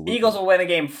 Absolutely. Eagles will win a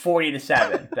game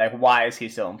 40-7. Like, why is he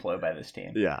still employed by this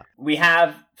team? Yeah. We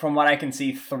have, from what I can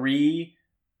see, 3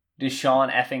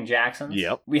 Deshaun effing Jacksons.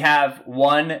 Yep. We have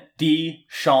 1 D.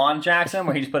 Sean Jackson,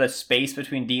 where he just put a space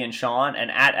between D and Sean,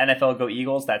 and at NFL Go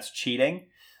Eagles, that's cheating.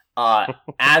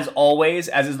 As always,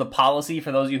 as is the policy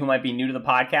for those of you who might be new to the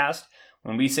podcast,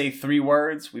 when we say 3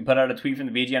 words, we put out a tweet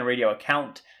from the BGN Radio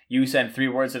account. You send 3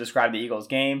 words to describe the Eagles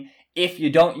game. If you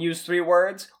don't use 3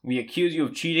 words, we accuse you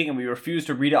of cheating and we refuse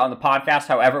to read it on the podcast.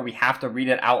 However, we have to read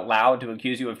it out loud to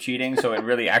accuse you of cheating, so it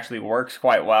really actually works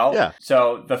quite well. Yeah.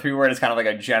 So the 3 word is kind of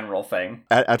like a general thing.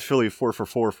 At Philly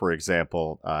 444, for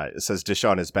example, it says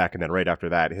Deshaun is back, and then right after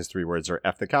that, his 3 words are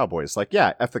F the Cowboys. Like,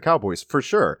 yeah, F the Cowboys, for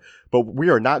sure. But we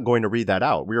are not going to read that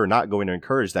out. We are not going to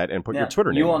encourage that and put your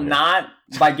Twitter name You will on not,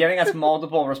 by giving us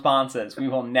multiple responses, we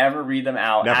will never read them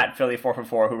out. Never. At Philly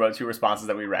 444, who wrote 2 responses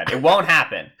that we read. It won't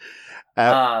happen.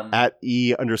 At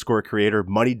E_creator,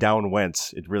 Money Down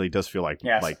Wentz. It really does feel like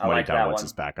Money Down Wentz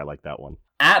is back. I like that one.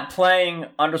 At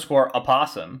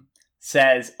playing_opossum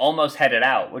says almost headed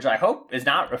out, which I hope is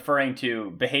not referring to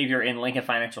behavior in Lincoln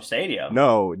Financial Stadium.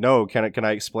 No. Can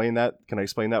I explain that? Can I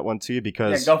explain that one to you?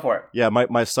 Because go for it. Yeah,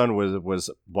 my son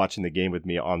was watching the game with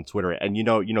me on Twitter, and you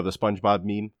know the SpongeBob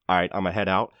meme. All right, I'm gonna head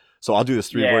out. So I'll do this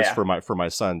 3 words for my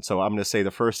son. So I'm gonna say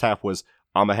the first half was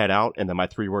I'm gonna head out, and then my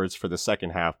 3 words for the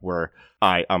second half were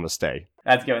I'm gonna stay.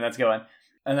 That's going.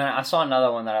 And then I saw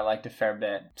another one that I liked a fair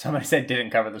bit. Somebody said didn't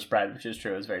cover the spread, which is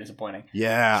true. It was very disappointing.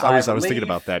 Yeah, So I was thinking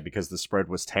about that because the spread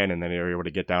was 10 and then they were able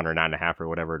to get down or 9.5 or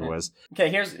whatever it was. Okay,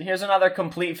 here's another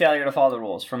complete failure to follow the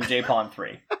rules from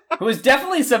JPawn3, who was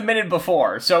definitely submitted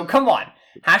before. So come on.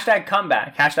 Hashtag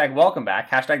comeback, hashtag welcome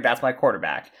back, hashtag that's my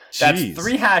quarterback. That's Jeez.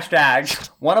 3 hashtags,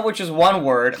 one of which is 1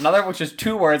 word, another of which is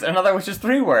 2 words, and another which is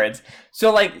 3 words.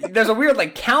 So like there's a weird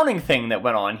like counting thing that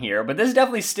went on here, but this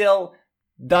definitely still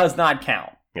does not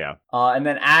count. Yeah. And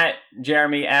then at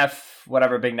Jeremy F,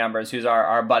 whatever big numbers, who's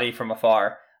our buddy from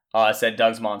afar, said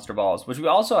Doug's Monster Balls, which we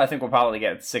also, I think, will probably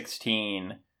get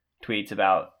 16 tweets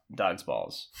about Doug's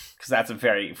Balls, because that's a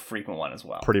very frequent one as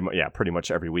well. Pretty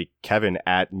much every week. Kevin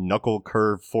at Knuckle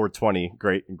Curve 420,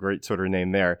 great Twitter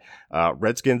name there.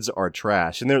 Redskins are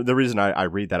trash, and the reason I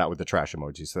read that out with the trash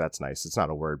emoji, so that's nice. It's not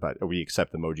a word, but we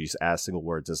accept emojis as single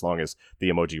words as long as the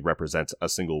emoji represents a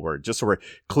single word, just so we're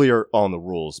clear on the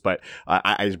rules. But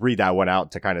I read that one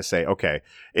out to kind of say, okay,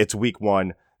 it's week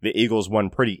 1. The Eagles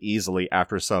won pretty easily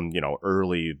after some,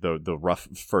 early, the rough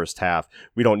first half.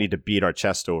 We don't need to beat our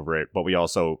chest over it, but we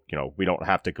also, we don't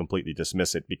have to completely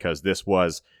dismiss it because this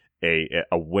was a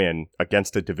win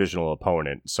against a divisional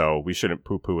opponent. So we shouldn't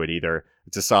poo-poo it either.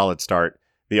 It's a solid start.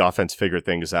 The offense figured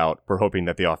things out. We're hoping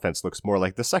that the offense looks more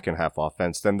like the second half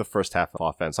offense than the first half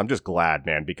offense. I'm just glad,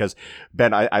 man, because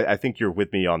Ben, I think you're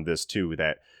with me on this too,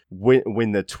 that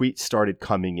when the tweets started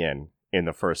coming in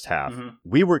the first half,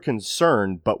 we were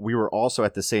concerned, but we were also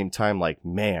at the same time like,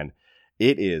 man,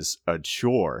 it is a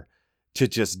chore to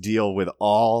just deal with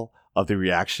all of the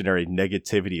reactionary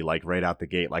negativity like right out the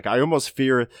gate. Like I almost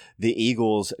fear the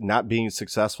Eagles not being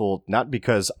successful, not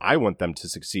because I want them to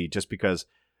succeed, just because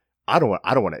I don't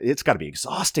want to. It's got to be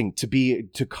exhausting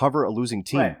to cover a losing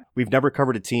team. Right. We've never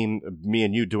covered a team. Me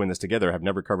and you doing this together have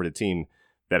never covered a team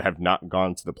that have not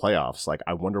gone to the playoffs. Like,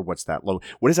 I wonder what's that low.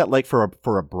 What is that like for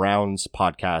a Browns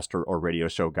podcast or radio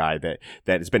show guy that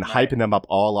has been hyping them up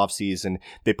all off season?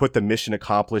 They put the mission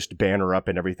accomplished banner up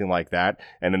and everything like that,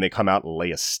 and then they come out and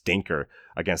lay a stinker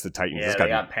against the Titans. Yeah, they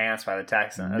got pants by the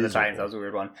Texans. The Titans. That was a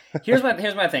weird one. Here's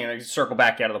my thing. Like, circle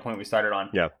back out of the point we started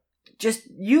on. Yeah. Just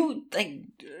enjoy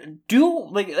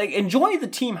the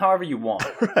team however you want,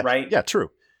 right? Yeah, true.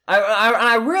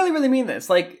 I really, really mean this.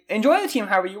 Like, enjoy the team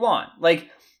however you want. Like,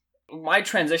 my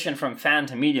transition from fan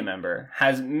to media member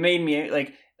has made me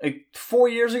like 4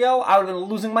 years ago, I would have been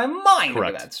losing my mind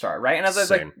over that start, right? And as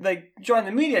I like joined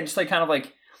the media, just like kind of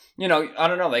like, I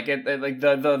don't know, like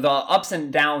the ups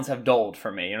and downs have dulled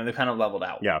for me. They kind of leveled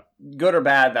out. Yeah, good or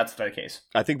bad, that's the case.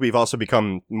 I think we've also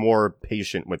become more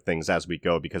patient with things as we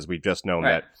go because we've just known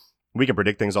that we can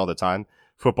predict things all the time.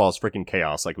 Football is freaking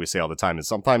chaos, like we say all the time, and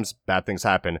sometimes bad things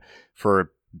happen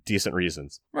for decent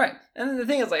reasons. Right. And the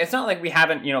thing is, like, it's not like we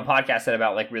haven't, podcasted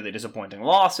about like really disappointing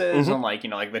losses and like,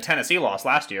 like the Tennessee loss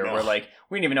last year where like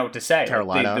we didn't even know what to say.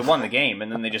 Carolina. Like, they won the game and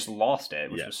then they just lost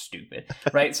it, which was stupid.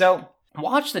 Right. So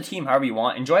watch the team however you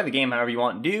want, enjoy the game however you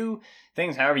want, do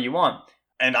things however you want.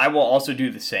 And I will also do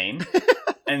the same.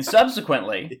 And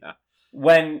subsequently,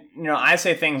 when, I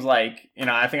say things like,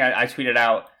 I think I tweeted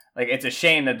out, like, it's a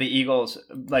shame that the Eagles,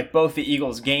 like both the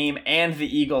Eagles game and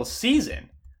the Eagles season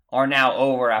are now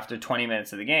over after 20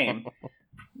 minutes of the game.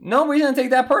 No reason to take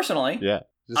that personally. Yeah.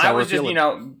 I was just,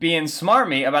 being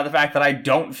smarmy about the fact that I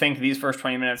don't think these first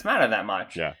 20 minutes matter that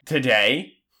much. Yeah.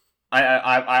 Today,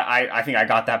 I think I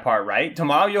got that part right.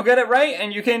 Tomorrow you'll get it right,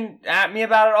 and you can at me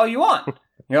about it all you want. You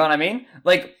know what I mean?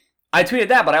 Like, I tweeted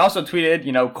that, but I also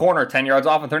tweeted, corner 10 yards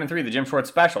off and 3rd and 3, the Jim Schwartz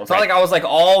special. It's not like I was like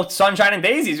all sunshine and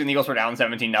daisies when the Eagles were down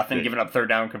 17-0, giving up third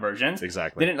down conversions.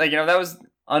 Exactly. Didn't that was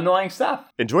annoying stuff.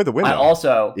 Enjoy the win, though. I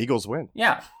also Eagles win.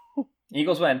 Yeah.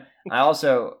 Eagles win. I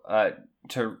also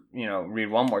to read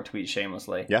one more tweet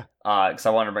shamelessly. Yeah. Because I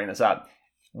wanted to bring this up.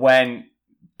 When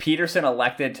Peterson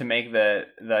elected to make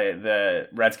the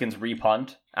Redskins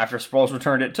repunt after Sproles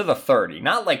returned it to the 30,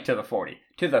 not like to the 40,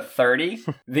 to the 30,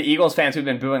 the Eagles fans who've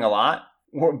been booing a lot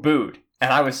were booed.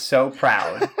 And I was so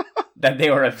proud that they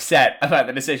were upset about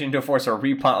the decision to force a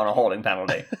repunt on a holding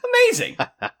penalty. Amazing.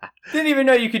 Didn't even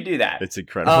know you could do that. It's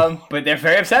incredible. But they're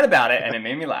very upset about it, and it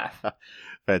made me laugh.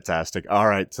 Fantastic. All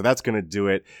right, so that's going to do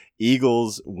it.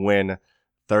 Eagles win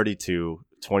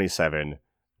 32-27,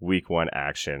 week 1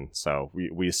 action. So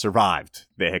we survived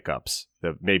the hiccups.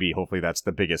 Hopefully that's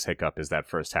the biggest hiccup is that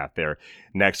first half there.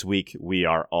 Next week, we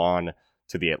are on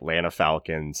to the Atlanta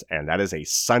Falcons, and that is a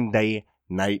Sunday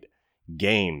night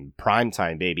game.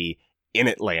 Primetime, baby, in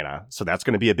Atlanta. So that's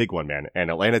going to be a big one, man. And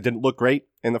Atlanta didn't look great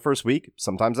in the first week.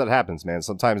 Sometimes that happens, man.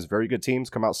 Sometimes very good teams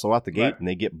come out slow out the gate and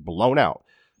they get blown out.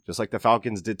 just like the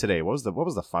Falcons did today. What was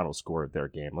the final score of their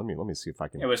game? Let me see if I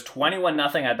can. It was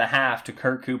 21-0 at the half to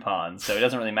Kirk Coupons, so it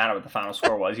doesn't really matter what the final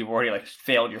score was. You've already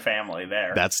failed your family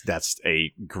there. That's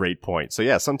a great point. So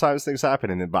yeah, sometimes things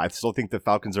happen, but I still think the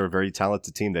Falcons are a very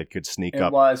talented team that could sneak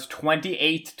up. It was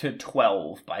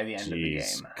 28-12 by the end of the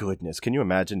game. Goodness, can you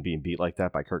imagine being beat like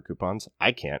that by Kirk Coupons?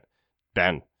 I can't.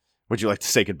 Ben, would you like to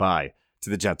say goodbye to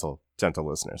the gentle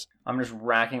listeners? I'm just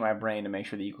racking my brain to make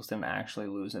sure the Eagles didn't actually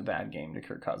lose a bad game to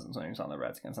Kirk Cousins when he was on the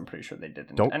Redskins. I'm pretty sure they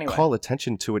didn't. Don't anyway. call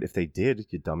attention to it if they did,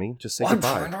 you dummy. Just say I'm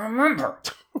goodbye. trying to remember.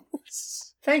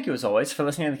 Thank you, as always, for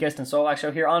listening to the Kist and Solak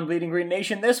Show here on Bleeding Green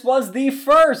Nation. This was the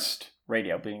first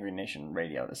Bleeding Green Nation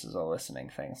radio. This is a listening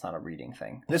thing. It's not a reading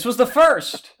thing. This was the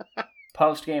first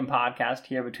post-game podcast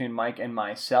here between Mike and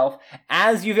myself.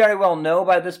 As you very well know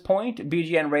by this point,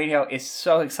 BGN Radio is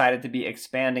so excited to be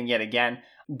expanding yet again,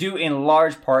 due in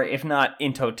large part, if not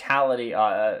in totality,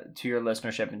 to your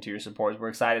listenership and to your support. We're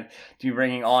excited to be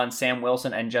bringing on Sam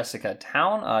Wilson and Jessica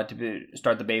Town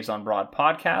start the Babes on Broad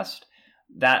podcast.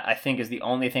 That, I think, is the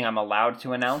only thing I'm allowed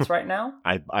to announce right now.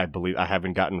 I believe I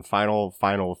haven't gotten final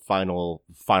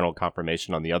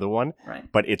confirmation on the other one,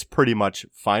 right? But it's pretty much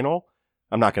final.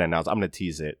 I'm not going to announce. I'm going to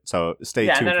tease it. So stay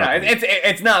tuned. No.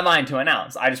 It's not mine to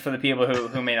announce. I just, for the people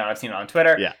who may not have seen it on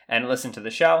Twitter and listen to the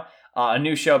show. A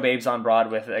new show, Babes on Broad,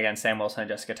 with, again, Sam Wilson and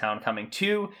Jessica Town, coming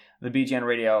to the BGN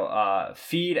Radio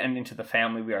feed and into the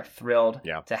family. We are thrilled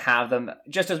to have them,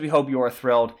 just as we hope you are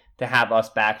thrilled to have us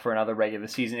back for another regular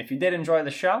season. If you did enjoy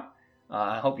the show,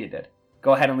 I hope you did.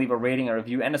 Go ahead and leave a rating, a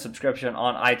review, and a subscription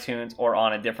on iTunes or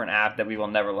on a different app that we will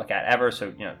never look at ever,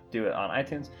 so do it on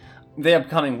iTunes. The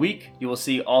upcoming week, you will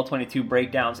see all 22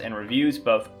 breakdowns and reviews,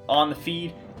 both on the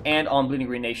feed and on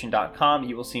BleedingGreenNation.com.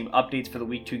 You will see updates for the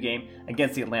Week 2 game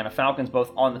against the Atlanta Falcons,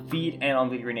 both on the feed and on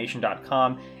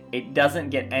BleedingGreenNation.com. It doesn't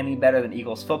get any better than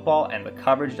Eagles football, and the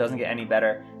coverage doesn't get any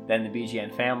better than the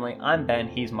BGN family. I'm Ben,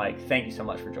 he's Mike. Thank you so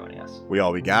much for joining us. We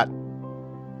all we got.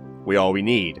 We all we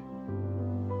need.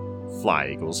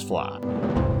 Fly, Eagles, fly.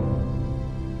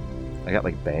 I got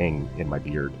bang in my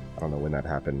beard. I don't know when that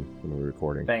happened when we were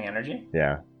recording. Bang energy?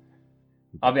 Yeah.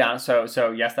 I'll be honest.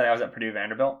 So yesterday I was at Purdue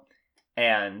Vanderbilt,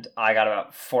 and I got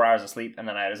about 4 hours of sleep, and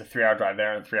then it was a 3-hour drive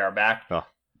there and a 3-hour back. Oh.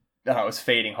 I was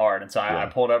fading hard, and so I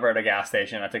pulled over at a gas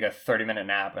station. I took a 30-minute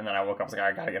nap, and then I woke up. I was like,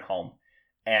 I gotta get home.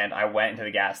 And I went into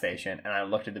the gas station, and I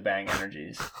looked at the Bang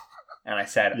Energies, and I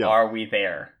said, Are we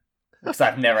there? Because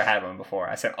I've never had one before.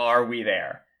 I said, are we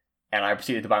there? And I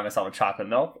proceeded to buy myself a chocolate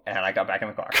milk, and I got back in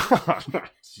the car.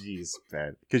 Jeez,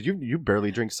 man, because you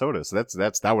barely drink soda, so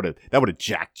that would have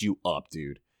jacked you up,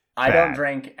 dude. I don't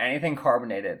drink anything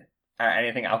carbonated,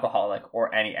 anything alcoholic,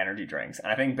 or any energy drinks,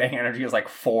 and I think Bang Energy is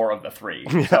 4 of the 3,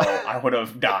 so I would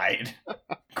have died.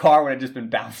 Car would have just been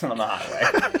bouncing on the highway.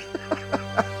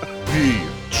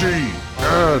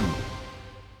 BGN.